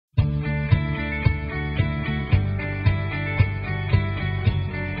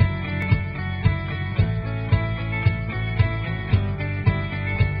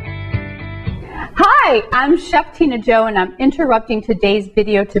Hi, I'm Chef Tina Jo, and I'm interrupting today's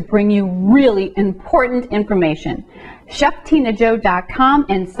video to bring you really important information. ChefTinaJo.com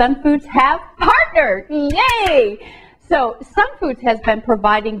and Sunfoods have partnered. Yay! So Sunfoods has been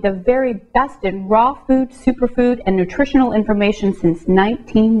providing the very best in raw food, superfood, and nutritional information since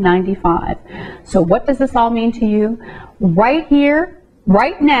 1995. So what does this all mean to you? Right here,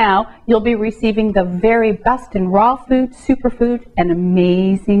 right now, you'll be receiving the very best in raw food, superfood, and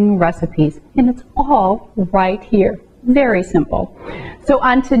amazing recipes. And it's all right here. Very simple. So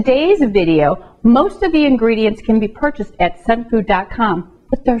on today's video, most of the ingredients can be purchased at sunfood.com,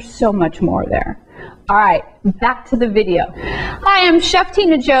 but there's so much more there. All right, back to the video. Hi, I'm Chef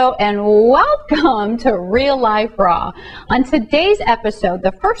Tina Jo, and welcome to Real Life Raw. On today's episode,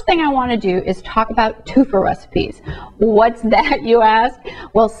 the first thing I want to do is talk about twofer recipes. What's that, you ask?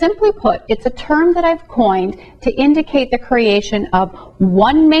 Well, simply put, it's a term that I've coined to indicate the creation of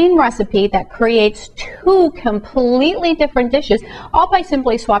one main recipe that creates two completely different dishes, all by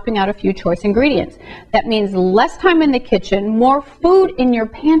simply swapping out a few choice ingredients. That means less time in the kitchen, more food in your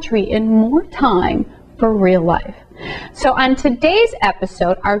pantry, and more time for real life. So on today's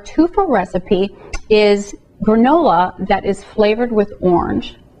episode, our twofer recipe is granola that is flavored with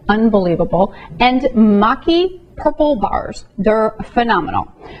orange, unbelievable, and maki purple bars. They're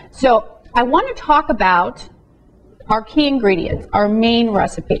phenomenal. So I want to talk about our key ingredients, our main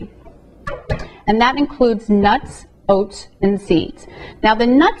recipe, and that includes nuts, oats, and seeds. Now the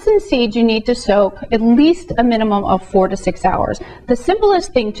nuts and seeds you need to soak at least a minimum of 4 to 6 hours. The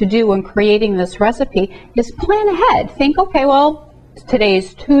simplest thing to do when creating this recipe is plan ahead. Think, okay, well,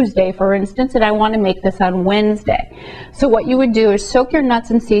 today's Tuesday, for instance, and I want to make this on Wednesday. So what you would do is soak your nuts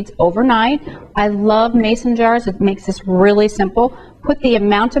and seeds overnight. I love mason jars. It makes this really simple. Put the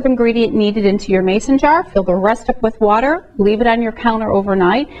amount of ingredient needed into your mason jar, fill the rest up with water, leave it on your counter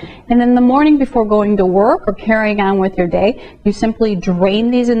overnight, and in the morning before going to work or carrying on with your day, you simply drain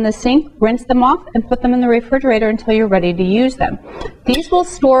these in the sink, rinse them off, and put them in the refrigerator until you're ready to use them. These will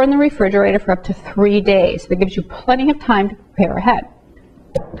store in the refrigerator for up to 3 days. That gives you plenty of time to prepare ahead.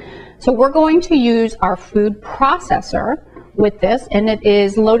 So we're going to use our food processor with this, and it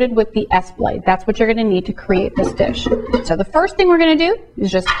is loaded with the S-blade. That's what you're going to need to create this dish. So the first thing we're going to do is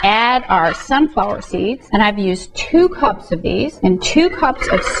just add our sunflower seeds, and I've used 2 cups of these, and 2 cups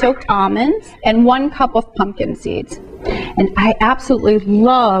of soaked almonds, and 1 cup of pumpkin seeds. And I absolutely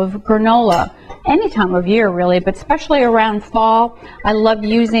love granola any time of year, really, but especially around fall. I love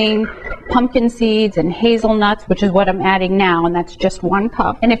using pumpkin seeds and hazelnuts, which is what I'm adding now, and that's just 1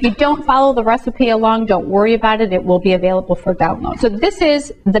 cup. And if you don't follow the recipe along, don't worry about it. It will be available for download. So this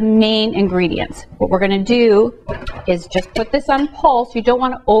is the main ingredients. What we're going to do is just put this on pulse. You don't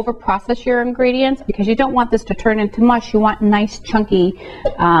want to over process your ingredients because you don't want this to turn into mush. You want nice chunky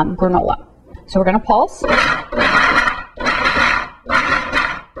granola. So we're going to pulse.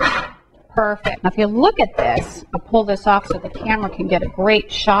 Perfect. Now if you look at this, I'll pull this off so the camera can get a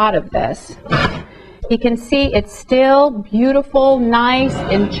great shot of this. You can see it's still beautiful, nice,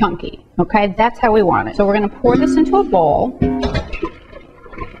 and chunky. Okay, that's how we want it. So we're going to pour this into a bowl.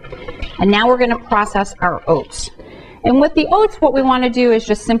 And now we're going to process our oats. And with the oats, what we want to do is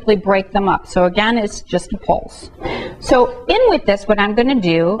just simply break them up. So again, it's just a pulse. So in with this, what I'm going to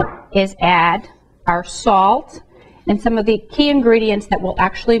do is add our salt and some of the key ingredients that will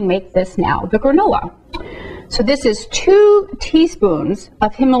actually make this now the granola. So this is 2 teaspoons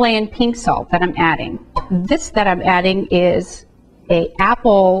of Himalayan pink salt that I'm adding. This that I'm adding is a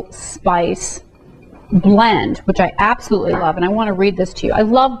apple spice blend, which I absolutely love, and I want to read this to you. I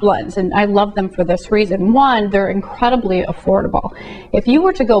love blends, and I love them for this reason. One, they're incredibly affordable. If you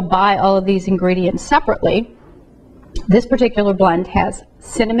were to go buy all of these ingredients separately, this particular blend has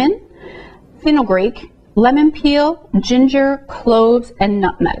cinnamon, fenugreek, lemon peel, ginger, cloves, and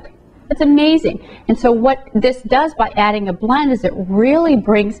nutmeg. It's amazing. And so what this does by adding a blend is it really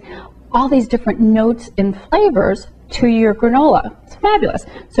brings all these different notes and flavors to your granola. It's fabulous.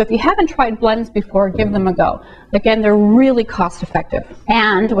 So if you haven't tried blends before, give them a go. Again, they're really cost effective.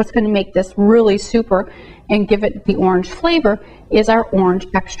 And what's going to make this really super and give it the orange flavor is our orange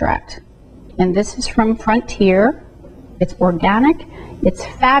extract. And this is from Frontier. It's organic, it's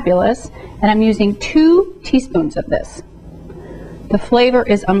fabulous, and I'm using 2 teaspoons of this. The flavor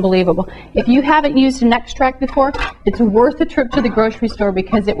is unbelievable. If you haven't used an extract before, it's worth a trip to the grocery store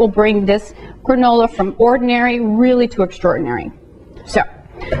because it will bring this granola from ordinary really to extraordinary. So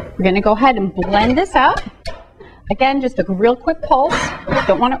we're going to go ahead and blend this out. Again, just a real quick pulse.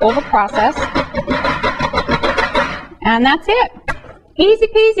 Don't want to over process. And that's it. Easy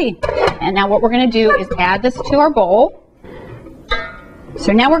peasy. And now what we're going to do is add this to our bowl.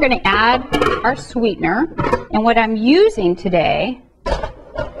 So now we're going to add our sweetener, and what I'm using today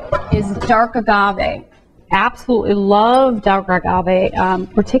is dark agave. Absolutely love dark agave,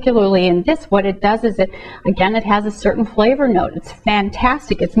 particularly in this. What it does is it has a certain flavor note. It's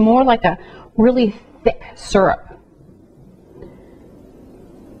fantastic. It's more like a really thick syrup.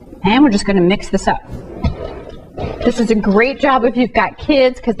 And we're just going to mix this up. This is a great job if you've got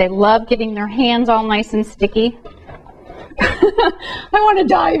kids because they love getting their hands all nice and sticky. I want to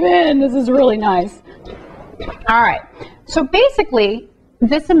dive in. This is really nice. All right. So basically,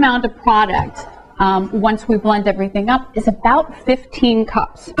 this amount of product, once we blend everything up, is about 15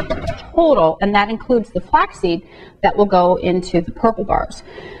 cups total, and that includes the flaxseed that will go into the purple bars.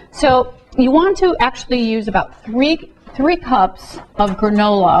 So you want to actually use about three cups of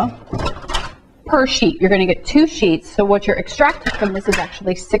granola per sheet. You're going to get 2 sheets, so what you're extracting from this is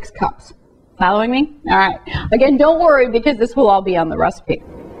actually 6 cups. Following me? All right. Again, don't worry because this will all be on the recipe.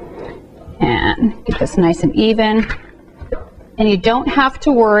 And get this nice and even. And you don't have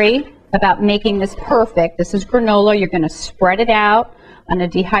to worry about making this perfect. This is granola. You're going to spread it out on a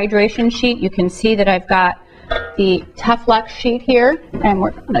dehydration sheet. You can see that I've got the Tough Luck sheet here, and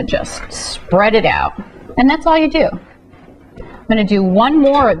we're going to just spread it out. And that's all you do. I'm going to do one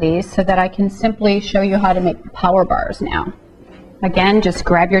more of these so that I can simply show you how to make the power bars now. Again, just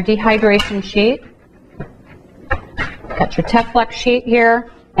grab your dehydration sheet, got your Teflon sheet here,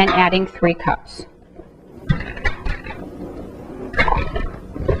 and adding 3 cups.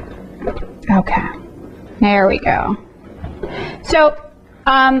 Okay, there we go. So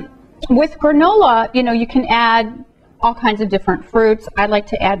with granola, you can add all kinds of different fruits. I like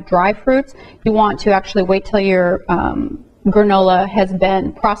to add dry fruits. You want to actually wait till your granola has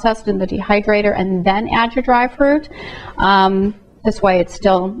been processed in the dehydrator and then add your dry fruit. This way it's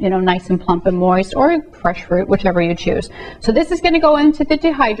still, nice and plump and moist, or fresh fruit, whichever you choose. So this is going to go into the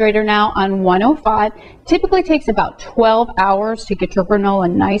dehydrator now on 105. Typically takes about 12 hours to get your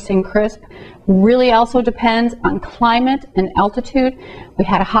granola nice and crisp. Really also depends on climate and altitude. We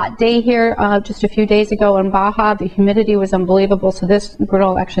had a hot day here just a few days ago in Baja. The humidity was unbelievable, so this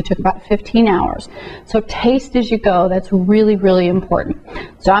granola actually took about 15 hours. So taste as you go. That's really, really important.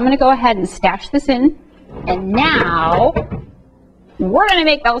 So I'm going to go ahead and stash this in, and now we're going to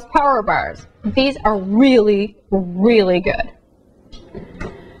make those power bars. These are really, really good.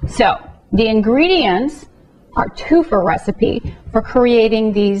 So the ingredients, our twofer recipe for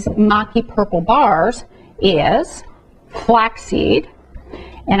creating these Maki purple bars is flaxseed.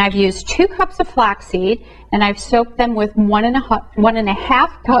 And I've used 2 cups of flaxseed, and I've soaked them with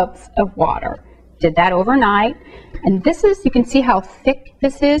 1.5 cups of water. Did that overnight. And this is, you can see how thick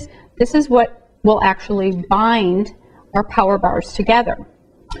this is. This is what will actually bind our power bars together.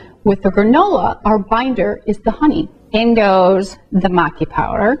 With the granola, our binder is the honey. In goes the Maki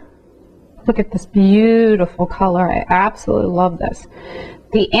powder. Look at this beautiful color. I absolutely love this.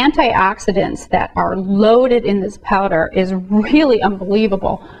 The antioxidants that are loaded in this powder is really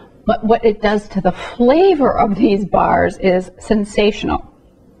unbelievable. But what it does to the flavor of these bars is sensational.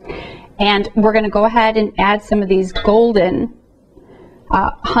 And we're going to go ahead and add some of these golden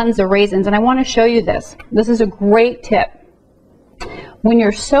Hunza raisins, and I want to show you this. This is a great tip. When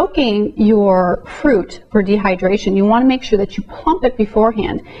you're soaking your fruit for dehydration, you want to make sure that you plump it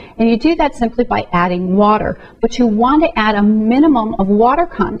beforehand, and you do that simply by adding water, but you want to add a minimum of water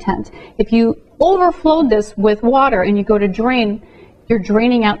content. If you overflow this with water and you go to drain, you're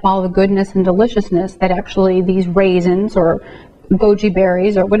draining out all the goodness and deliciousness that actually these raisins or goji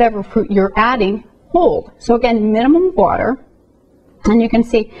berries or whatever fruit you're adding hold. So again, minimum water. And you can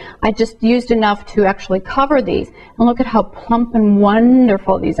see I just used enough to actually cover these. And look at how plump and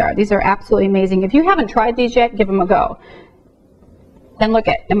wonderful these are. These are absolutely amazing. If you haven't tried these yet, give them a go. And look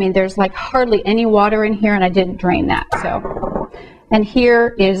at, there's like hardly any water in here, and I didn't drain that. So, and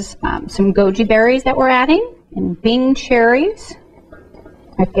here is some goji berries that we're adding, and Bing cherries,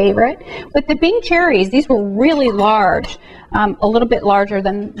 my favorite. With the Bing cherries, these were really large. A little bit larger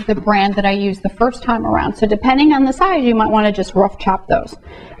than the brand that I used the first time around. So depending on the size, you might want to just rough chop those.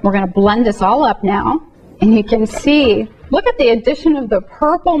 We're going to blend this all up now. And you can see, look at the addition of the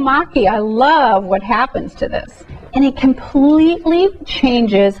purple Maki. I love what happens to this. And it completely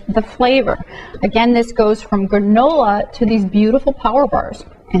changes the flavor. Again, this goes from granola to these beautiful power bars.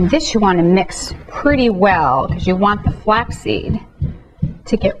 And this you want to mix pretty well because you want the flaxseed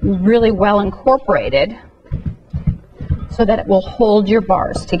to get really well incorporated, so that it will hold your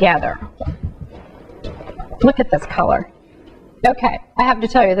bars together. Look at this color. Okay, I have to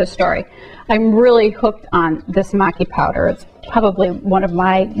tell you this story. I'm really hooked on this Maki powder. It's probably one of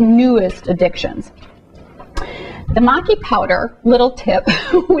my newest addictions. The maki powder, little tip,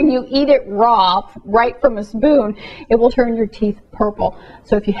 when you eat it raw, right from a spoon, it will turn your teeth purple.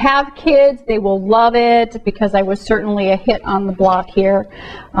 So if you have kids, they will love it, because I was certainly a hit on the block here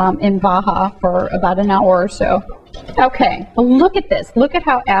in Baja for about an hour or so. Okay, well, look at this. Look at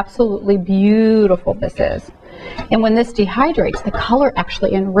how absolutely beautiful this is. And when this dehydrates, the color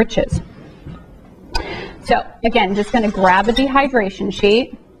actually enriches. So again, just going to grab a dehydration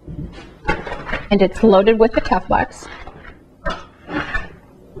sheet, and it's loaded with the Teflex.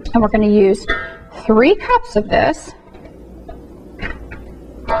 And we're going to use 3 cups of this.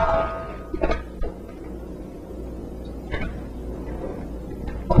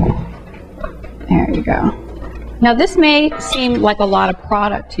 There you go. Now this may seem like a lot of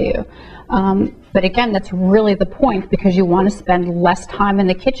product to you, but again, that's really the point, because you want to spend less time in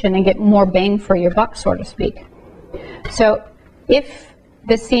the kitchen and get more bang for your buck, so to speak. So if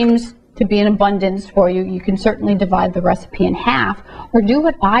this seems to be an abundance for you, you can certainly divide the recipe in half, or do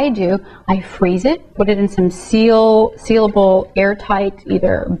what I do. I freeze it, put it in some sealable, airtight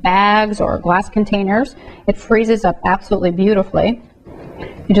either bags or glass containers. It freezes up absolutely beautifully.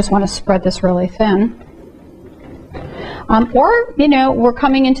 You just want to spread this really thin. Or, you know, we're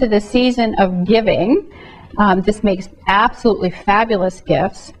coming into the season of giving. This makes absolutely fabulous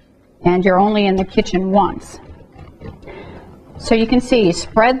gifts, and you're only in the kitchen once. So you can see,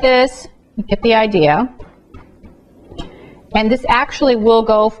 spread this, you get the idea. And this actually will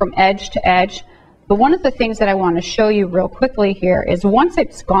go from edge to edge. But one of the things that I want to show you real quickly here is once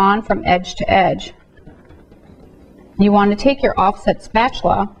it's gone from edge to edge, you want to take your offset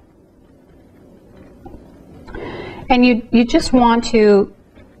spatula, and you just want to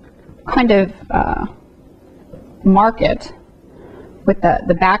kind of mark it with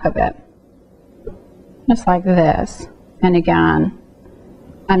the back of it, just like this. And again,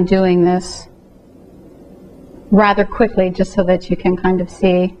 I'm doing this rather quickly just so that you can kind of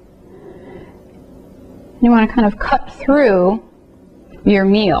see. You want to kind of cut through your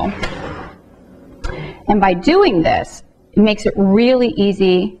meal. And by doing this, it makes it really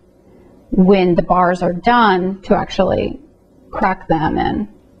easy when the bars are done to actually crack them and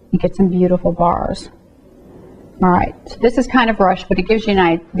you get some beautiful bars. All right, so this is kind of rushed, but it gives you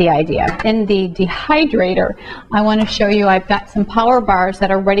the idea. In the dehydrator, I want to show you I've got some power bars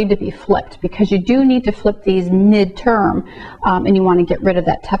that are ready to be flipped, because you do need to flip these mid-term, and you want to get rid of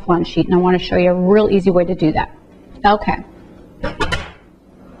that Teflon sheet, and I want to show you a real easy way to do that. Okay.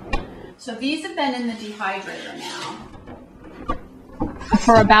 So these have been in the dehydrator now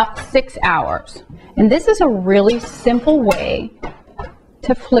for about 6 hours. And this is a really simple way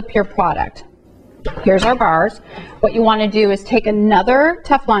to flip your product. Here's our bars. What you want to do is take another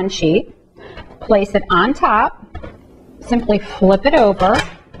Teflon sheet, place it on top, simply flip it over,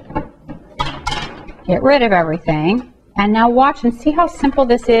 get rid of everything, and now watch and see how simple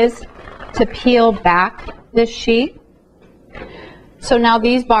this is to peel back this sheet. So now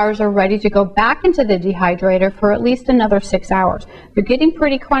these bars are ready to go back into the dehydrator for at least another 6 hours. They're getting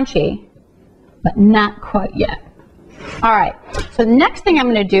pretty crunchy, but not quite yet. All right, so the next thing I'm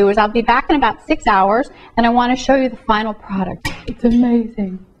going to do is I'll be back in about 6 hours, and I want to show you the final product. It's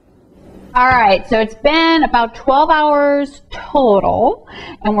amazing. All right, so it's been about 12 hours total,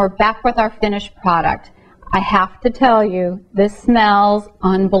 and we're back with our finished product. I have to tell you, this smells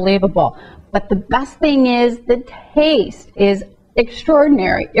unbelievable. But the best thing is the taste is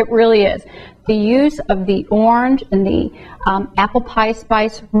extraordinary. It really is. The use of the orange and the apple pie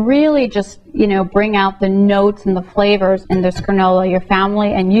spice really just, you know, bring out the notes and the flavors in this granola. Your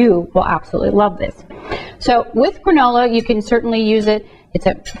family and you will absolutely love this. So with granola, you can certainly use it. It's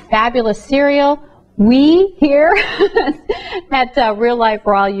a fabulous cereal. We here at Real Life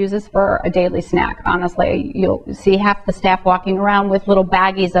Raw use this for a daily snack. Honestly, you'll see half the staff walking around with little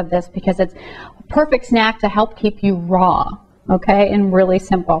baggies of this because it's a perfect snack to help keep you raw. Okay, and really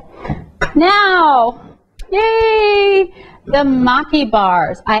simple. Now, yay, the maki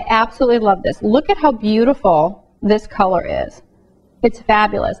bars. I absolutely love this. Look at how beautiful this color is. It's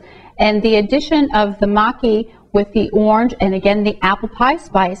fabulous. And the addition of the maki with the orange and again the apple pie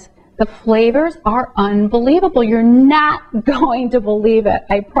spice, the flavors are unbelievable. You're not going to believe it.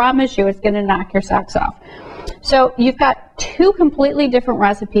 I promise you, it's going to knock your socks off. So you've got 2 completely different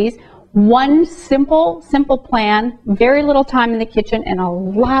recipes. One simple plan, very little time in the kitchen, and a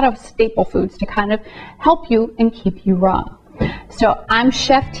lot of staple foods to kind of help you and keep you raw. So I'm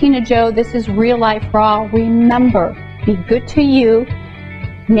Chef Tina Jo. This is Real Life Raw. Remember, be good to you.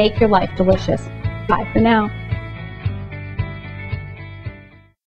 Make your life delicious. Bye for now.